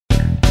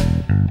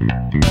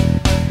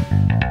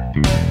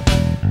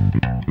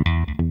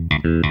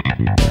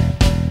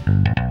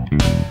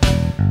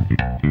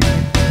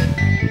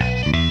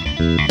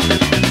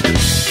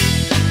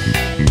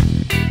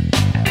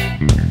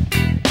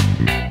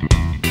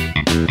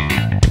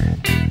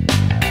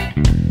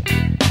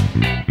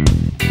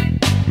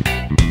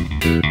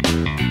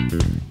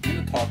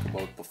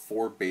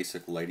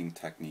Basic lighting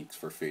techniques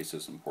for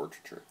faces in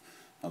portraiture.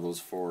 Now those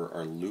four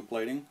are loop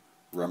lighting,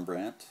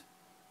 Rembrandt,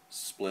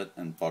 split,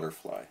 and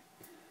butterfly.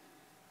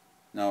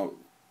 Now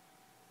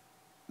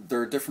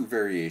there are different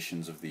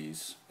variations of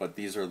these, but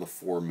these are the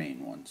four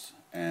main ones.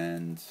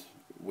 And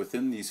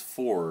within these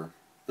four,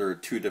 there are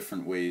two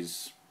different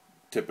ways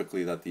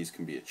typically that these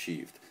can be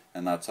achieved.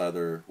 And that's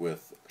either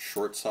with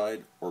short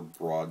side or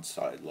broad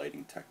side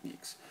lighting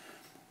techniques.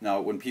 Now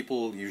when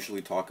people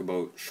usually talk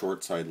about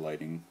short side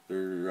lighting,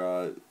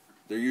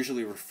 they're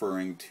usually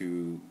referring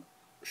to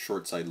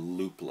short side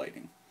loop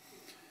lighting.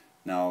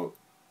 Now,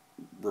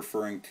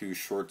 referring to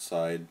short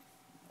side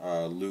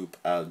loop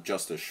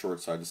just as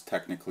short side is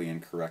technically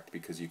incorrect,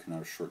 because you can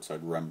have short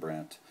side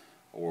Rembrandt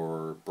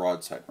or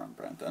broadside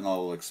Rembrandt, and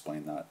I'll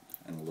explain that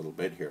in a little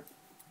bit here.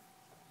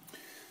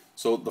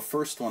 So the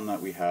first one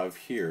that we have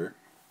here,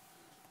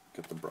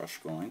 get the brush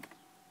going,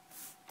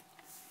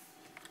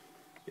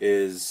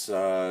 is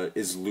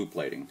loop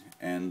lighting.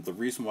 And the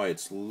reason why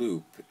it's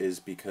loop is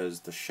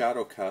because the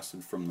shadow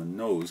casted from the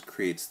nose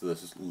creates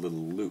this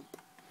little loop.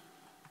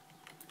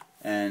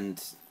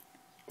 And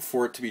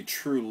for it to be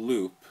true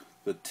loop,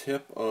 the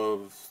tip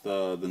of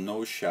the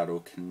nose shadow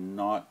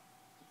cannot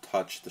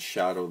touch the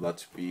shadow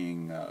that's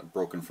being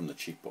broken from the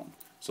cheekbone.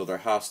 So there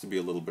has to be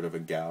a little bit of a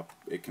gap.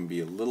 It can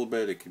be a little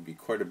bit, it can be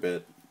quite a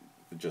bit,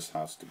 it just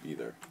has to be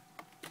there.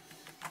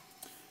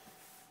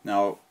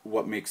 Now,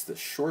 what makes the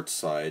short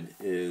side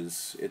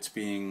is it's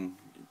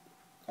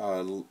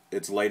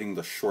lighting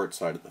the short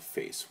side of the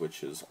face,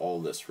 which is all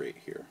this right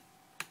here,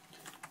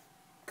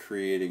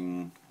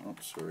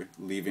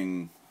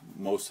 leaving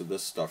most of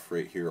this stuff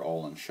right here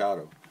all in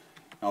shadow.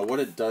 Now, what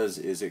it does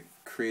is it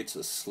creates a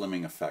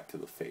slimming effect to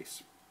the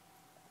face,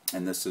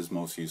 and this is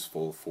most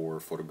useful for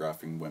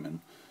photographing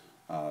women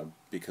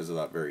because of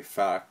that very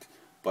fact.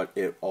 But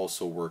it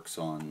also works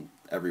on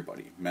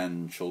everybody,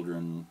 men,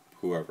 children,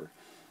 whoever.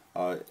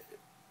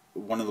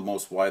 One of the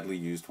most widely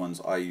used ones,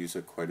 I use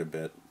it quite a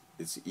bit.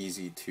 It's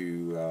easy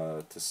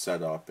to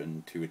set up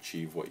and to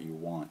achieve what you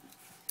want.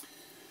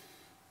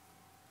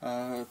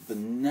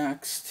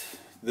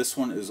 This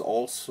one is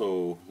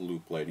also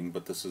loop lighting,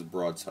 but this is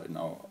broadside.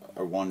 Now,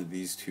 I wanted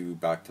these two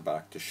back to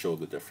back to show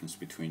the difference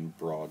between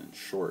broad and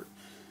short.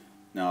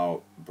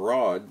 Now,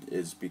 broad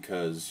is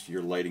because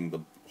you're lighting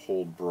the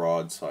whole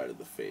broad side of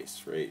the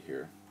face right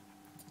here,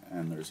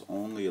 and there's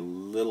only a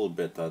little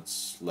bit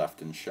that's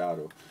left in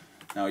shadow.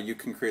 Now you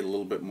can create a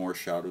little bit more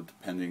shadow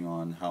depending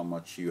on how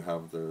much you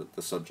have the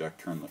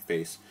subject turn the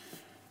face,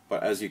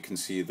 but as you can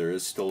see there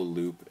is still a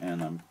loop,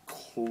 and I'm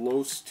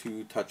close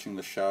to touching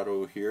the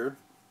shadow here,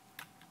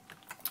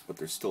 but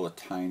there's still a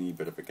tiny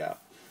bit of a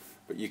gap.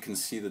 But you can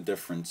see the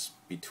difference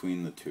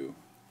between the two,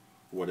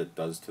 what it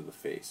does to the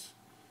face.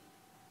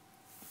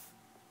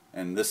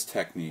 And this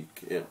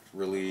technique, it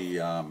really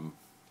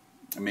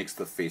it makes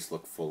the face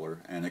look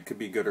fuller, and it could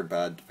be good or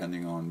bad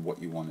depending on what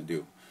you want to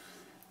do.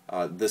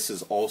 This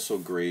is also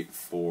great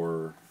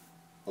for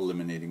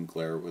eliminating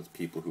glare with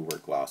people who wear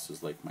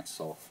glasses like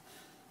myself.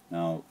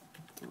 Now,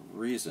 the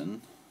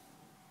reason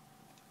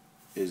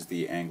is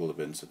the angle of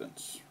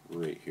incidence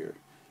right here,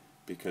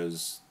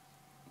 because,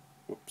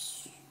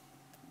 whoops,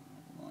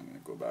 I'm going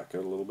to go back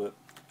out a little bit.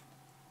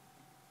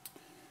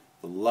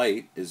 The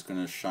light is going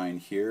to shine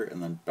here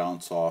and then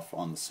bounce off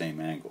on the same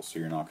angle, so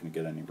you're not going to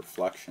get any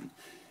reflection.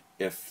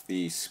 If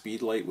the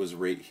speed light was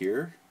right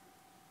here,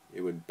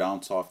 it would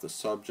bounce off the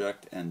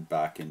subject and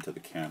back into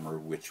the camera,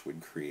 which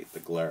would create the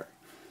glare.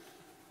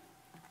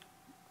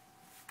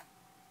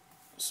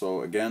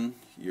 So again,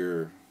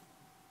 you're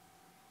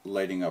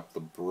lighting up the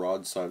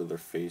broad side of their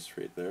face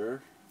right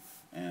there,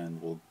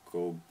 and we'll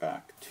go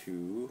back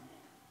to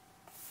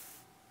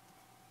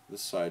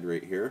this side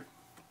right here.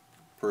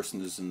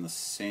 Person is in the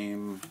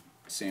same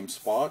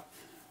spot,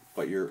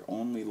 but you're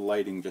only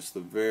lighting just the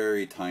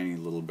very tiny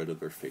little bit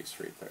of their face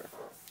right there,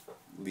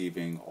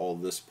 leaving all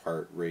this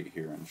part right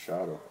here in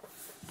shadow.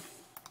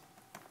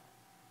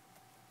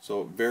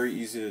 So very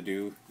easy to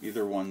do.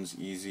 Either one's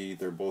easy.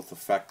 They're both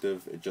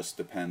effective. It just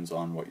depends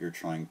on what you're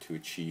trying to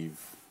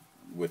achieve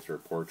with your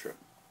portrait.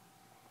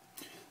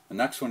 The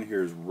next one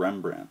here is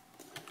Rembrandt.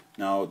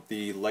 Now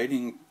the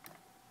lighting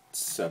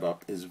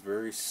setup is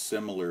very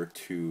similar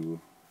to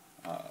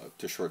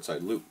short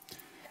side loop.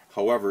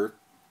 However,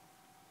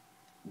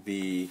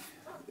 the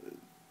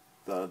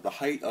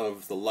height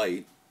of the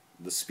light,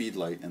 the speed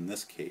light in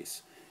this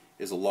case,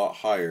 is a lot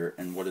higher,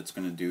 and what it's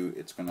going to do,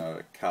 it's going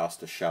to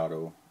cast a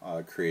shadow,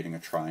 creating a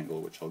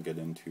triangle, which I'll get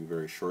into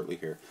very shortly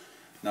here.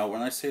 Now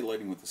when I say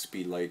lighting with the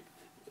speed light,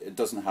 it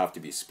doesn't have to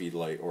be speed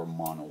light or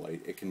mono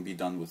light. It can be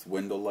done with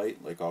window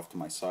light, like off to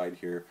my side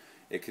here.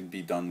 It could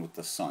be done with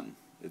the sun.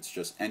 It's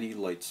just any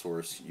light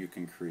source, you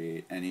can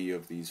create any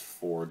of these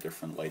 4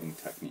 different lighting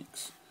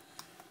techniques.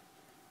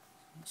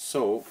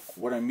 So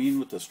what I mean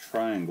with this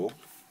triangle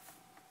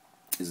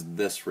is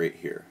this right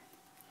here.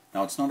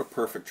 Now it's not a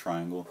perfect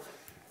triangle.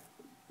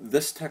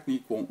 This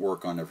technique won't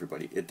work on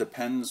everybody. It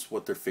depends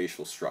what their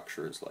facial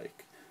structure is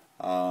like.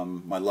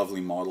 My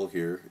lovely model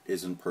here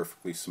isn't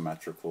perfectly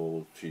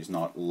symmetrical. She's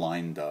not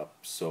lined up,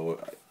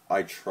 so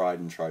I tried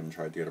and tried and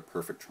tried to get a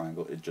perfect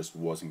triangle. It just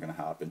wasn't going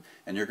to happen.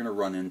 And you're going to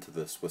run into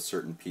this with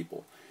certain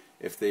people.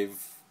 If they've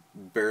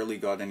barely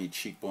got any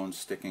cheekbones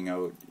sticking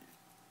out,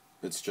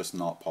 it's just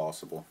not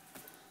possible.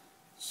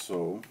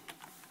 So,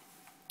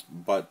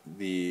 but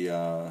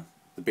the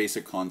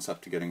basic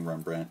concept to getting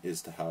Rembrandt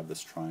is to have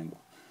this triangle.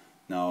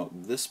 Now,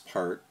 this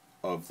part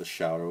of the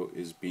shadow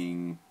is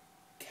being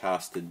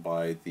casted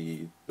by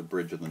the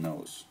bridge of the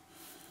nose,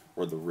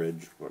 or the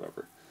ridge,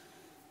 whatever.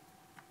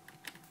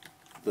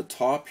 The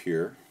top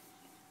here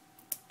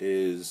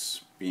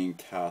is being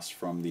cast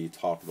from the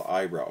top of the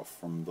eyebrow,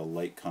 from the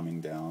light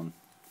coming down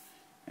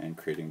and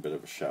creating a bit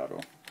of a shadow.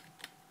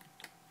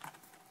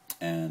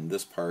 And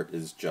this part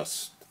is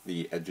just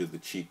the edge of the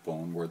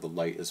cheekbone where the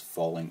light is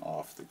falling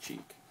off the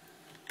cheek.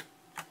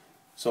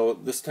 So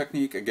this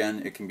technique,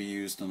 again, it can be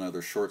used on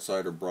either short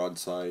side or broad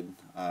side.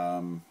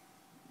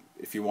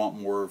 If you want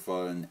more of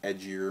an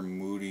edgier,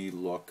 moody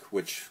look,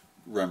 which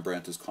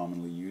Rembrandt is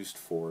commonly used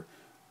for,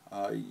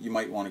 you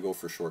might want to go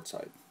for short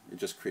side. It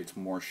just creates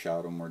more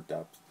shadow, more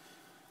depth.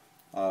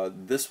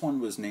 This one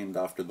was named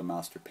after the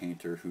master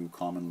painter who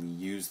commonly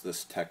used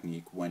this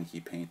technique when he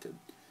painted.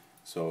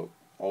 So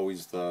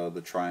always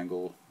the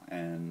triangle,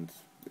 and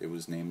it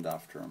was named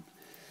after him.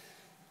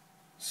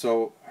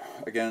 So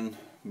again,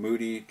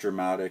 moody,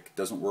 dramatic,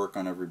 doesn't work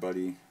on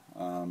everybody.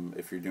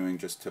 If you're doing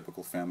just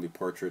typical family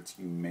portraits,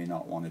 you may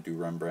not want to do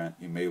Rembrandt.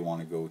 You may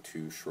want to go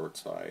to short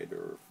side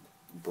or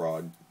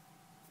broad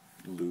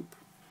loop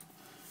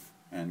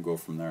and go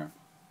from there.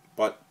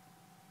 But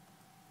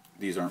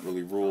these aren't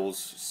really rules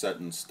set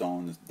in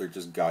stone. They're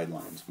just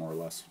guidelines, more or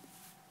less.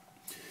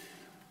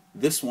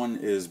 This one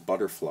is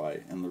butterfly,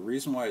 and the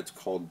reason why it's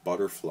called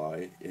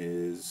butterfly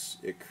is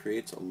it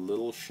creates a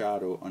little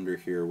shadow under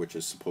here which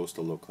is supposed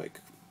to look like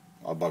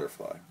a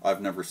butterfly.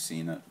 I've never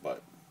seen it,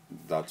 but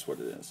that's what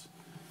it is.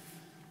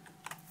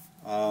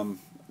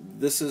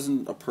 This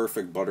isn't a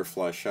perfect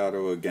butterfly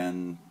shadow.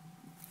 Again,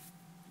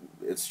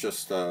 it's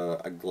just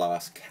a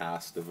glass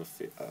cast of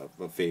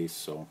a face.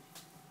 So,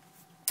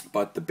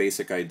 but the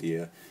basic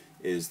idea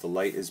is the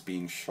light is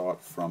being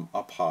shot from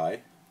up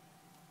high.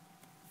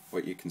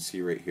 What you can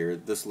see right here,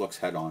 this looks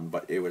head on,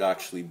 but it would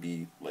actually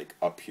be like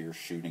up here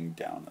shooting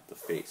down at the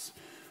face.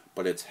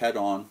 But it's head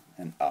on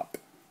and up.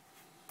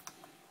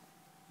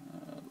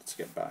 Let's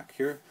get back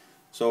here.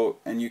 So,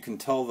 and you can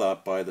tell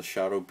that by the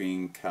shadow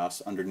being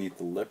cast underneath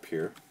the lip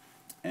here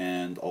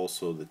and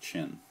also the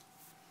chin.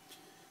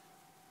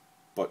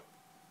 But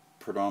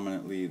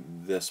predominantly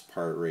this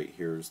part right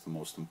here is the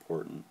most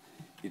important.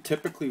 You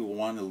typically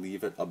want to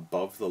leave it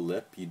above the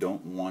lip. You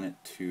don't want it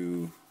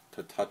to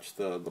touch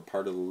the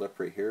part of the lip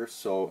right here.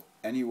 So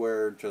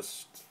anywhere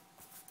just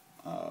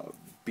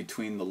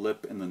between the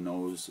lip and the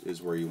nose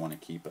is where you want to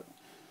keep it.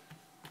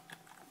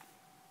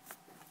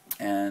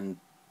 And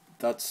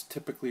that's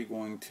typically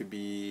going to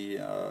be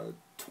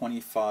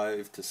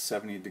 25 to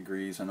 70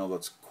 degrees. I know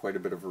that's quite a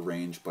bit of a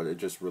range, but it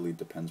just really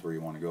depends where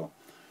you want to go.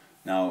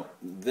 Now,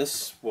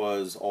 this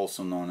was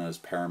also known as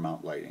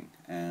paramount lighting,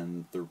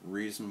 and the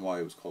reason why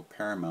it was called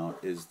paramount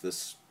is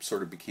this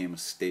sort of became a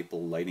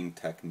staple lighting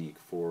technique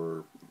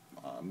for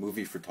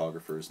movie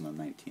photographers in the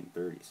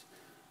 1930s.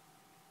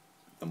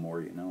 The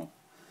more you know.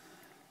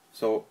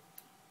 So,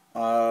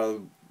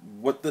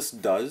 what this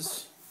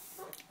does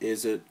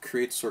is it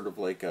creates sort of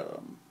like a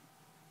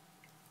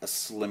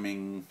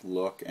slimming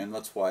look, and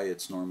that's why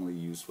it's normally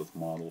used with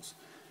models.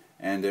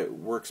 And it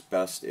works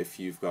best if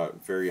you've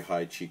got very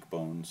high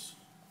cheekbones,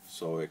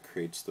 so it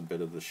creates the bit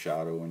of the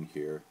shadow in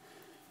here,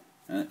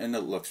 and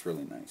it looks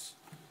really nice.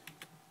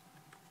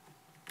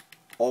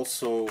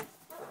 Also,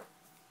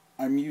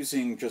 I'm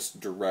using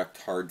just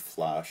direct hard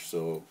flash,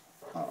 so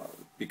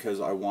because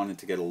I wanted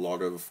to get a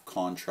lot of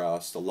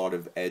contrast, a lot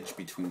of edge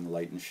between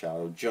light and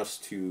shadow,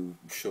 just to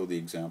show the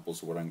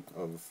examples of what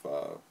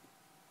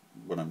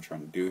I'm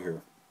trying to do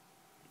here.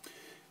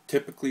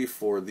 Typically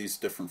for these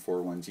different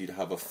 4-1s, you'd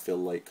have a fill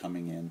light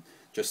coming in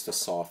just to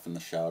soften the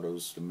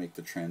shadows, to make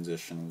the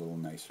transition a little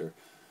nicer.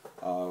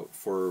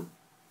 For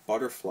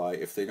butterfly,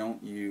 if they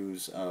don't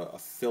use a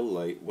fill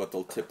light, what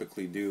they'll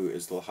typically do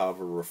is they'll have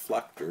a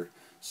reflector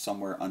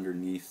somewhere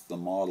underneath the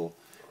model,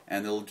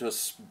 and it'll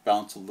just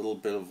bounce a little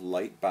bit of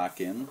light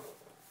back in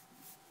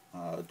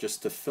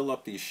just to fill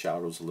up these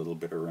shadows a little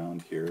bit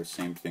around here.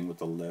 Same thing with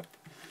the lip.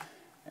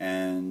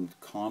 And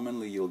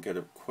commonly you'll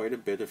get quite a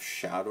bit of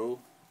shadow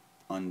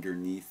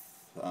underneath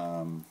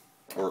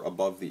or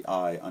above the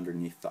eye,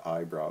 underneath the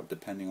eyebrow,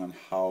 depending on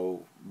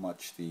how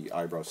much the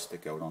eyebrows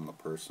stick out on the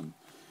person.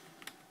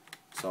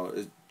 So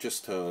it's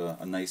just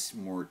a nice,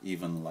 more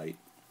even light.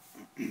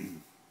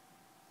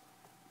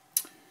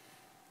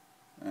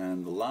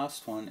 And the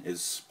last one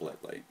is split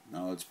light.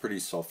 Now it's pretty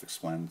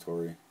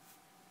self-explanatory.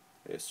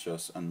 It's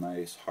just a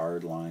nice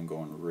hard line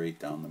going right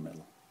down the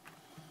middle.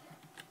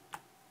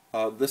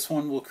 This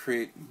one will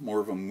create more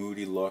of a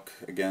moody look.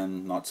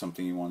 Again, not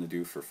something you want to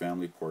do for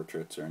family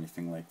portraits or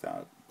anything like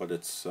that, but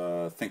it's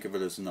think of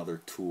it as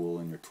another tool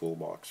in your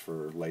toolbox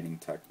for lighting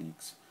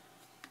techniques.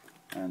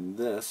 And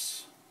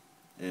this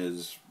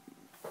is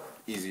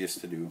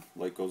easiest to do.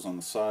 Light goes on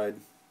the side,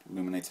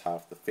 illuminates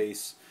half the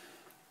face,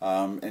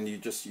 and you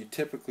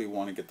typically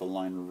want to get the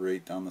line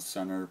right down the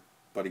center,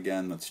 but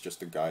again, that's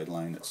just a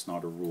guideline. It's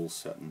not a rule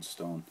set in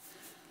stone.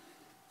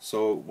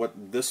 So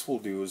what this will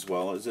do as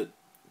well is it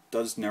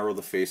does narrow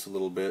the face a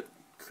little bit,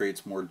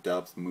 creates more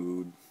depth,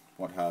 mood,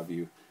 what have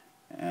you,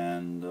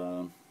 and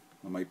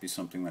it might be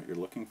something that you're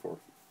looking for.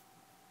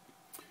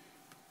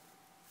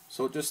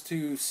 So just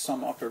to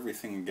sum up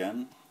everything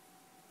again,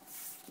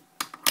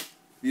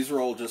 these are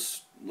all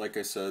just, like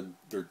I said,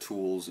 they're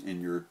tools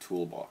in your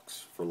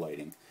toolbox for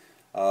lighting.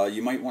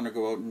 You might want to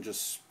go out and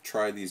just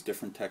try these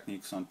different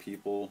techniques on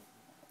people.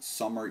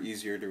 Some are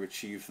easier to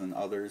achieve than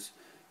others.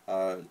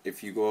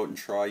 If you go out and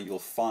try, you'll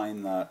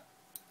find that,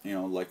 you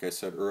know, like I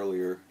said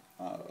earlier,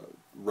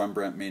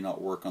 Rembrandt may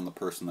not work on the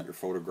person that you're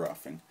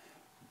photographing.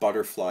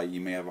 Butterfly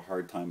you may have a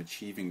hard time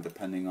achieving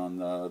depending on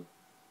the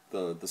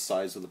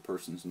size of the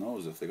person's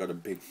nose. If they got a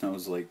big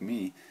nose like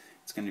me,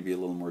 it's going to be a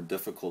little more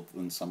difficult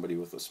than somebody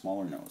with a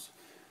smaller nose.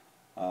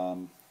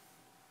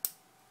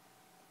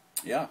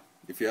 Yeah,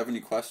 if you have any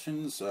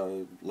questions,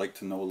 like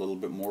to know a little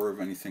bit more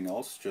of anything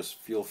else, just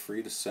feel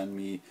free to send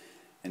me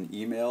an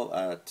email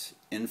at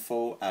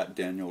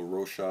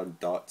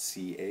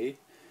info@danielrochat.ca,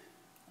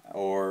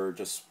 or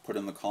just put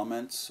in the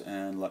comments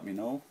and let me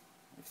know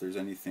if there's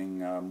anything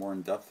more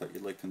in depth that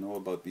you'd like to know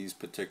about these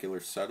particular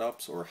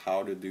setups or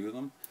how to do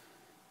them.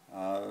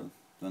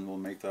 Then we'll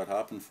make that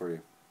happen for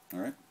you.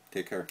 Alright,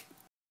 take care.